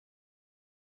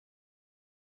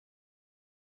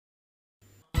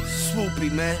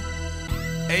Scoopy, man.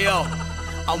 Hey yo,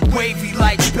 I'm wavy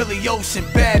like Billy Ocean,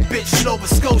 bad bitch Nova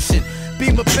Scotian.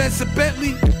 Beamer Benz or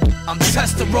Bentley, I'm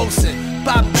Testarosin,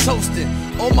 Bobby toasting.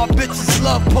 All my bitches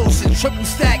love potion. Triple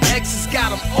stack X's got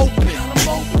them open.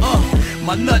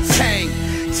 My nuts hang.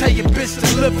 Tell your bitch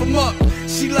to lift them up.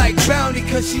 She like bounty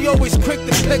cause she always quick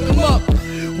to pick them up.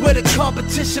 Where the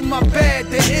competition, my bad,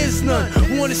 there is none.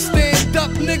 Wanna stand up,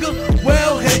 nigga?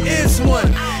 Well, here is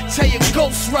one. Tell your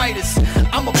ghostwriters,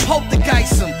 I'ma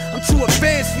poltergeist them. I'm too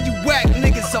advanced for you whack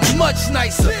niggas, I'm much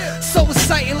nicer. So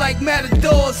exciting like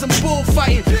matadors and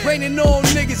bullfighting. Raining on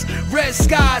niggas, red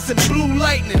skies and blue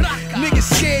lightning.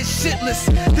 Niggas scared shitless,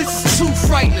 this is too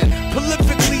frightening.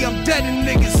 Prolifically, I'm deading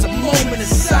niggas, a moment of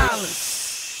silence.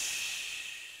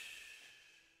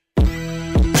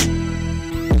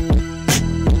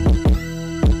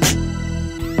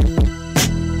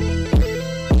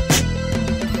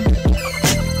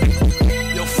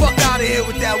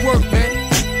 With that work, man.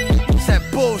 It's that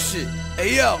bullshit.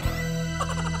 Hey yo,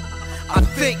 I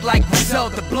think like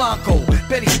Griselda Blanco,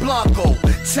 Betty Blanco.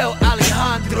 Tell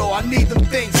Alejandro I need them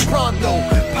things pronto.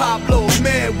 Pablo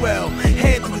Manuel,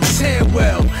 handle the tan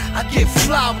well. I get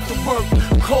fly with the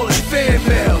work, call it fan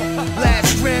mail.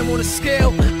 Last gram on the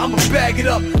scale, I'ma bag it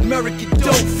up. American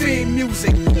dope fiend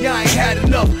music, y'all ain't had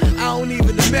enough. I don't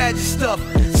even imagine stuff,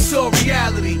 it's all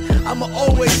reality. I'ma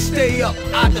always stay up,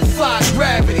 I defy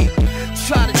gravity.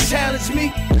 Try to challenge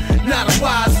me, not a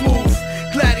wise move.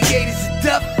 Gladiators of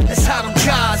death, that's how them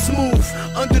guys move.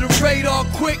 Under the radar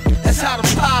quick, that's how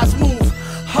them pies move.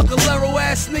 Huckalero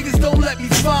ass niggas don't let me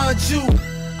find you.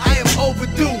 I am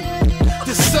overdue,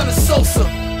 the son of Sosa.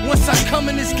 Once I come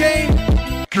in this game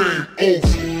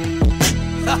over.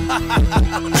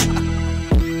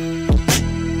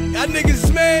 Y'all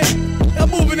niggas, man, y'all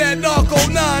moving that narco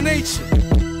 9, ain't you?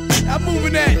 Y'all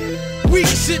moving that weak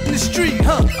shit in the street,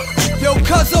 huh? Yo,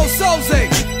 Cuzzo Soze.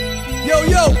 Yo,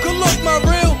 good look, my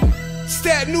real. It's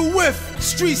that new whiff.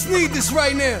 Streets need this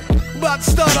right now. I'm about to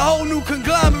start a whole new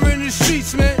conglomerate in the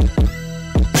streets, man.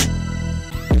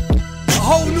 A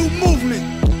whole new movement.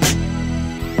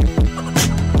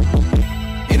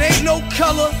 It ain't no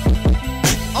color.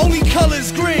 Only color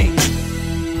is green.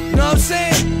 You know what I'm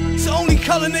saying? It's the only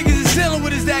color niggas is dealing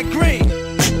with is that green.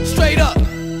 Straight up.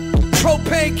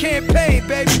 Propane campaign,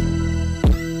 baby.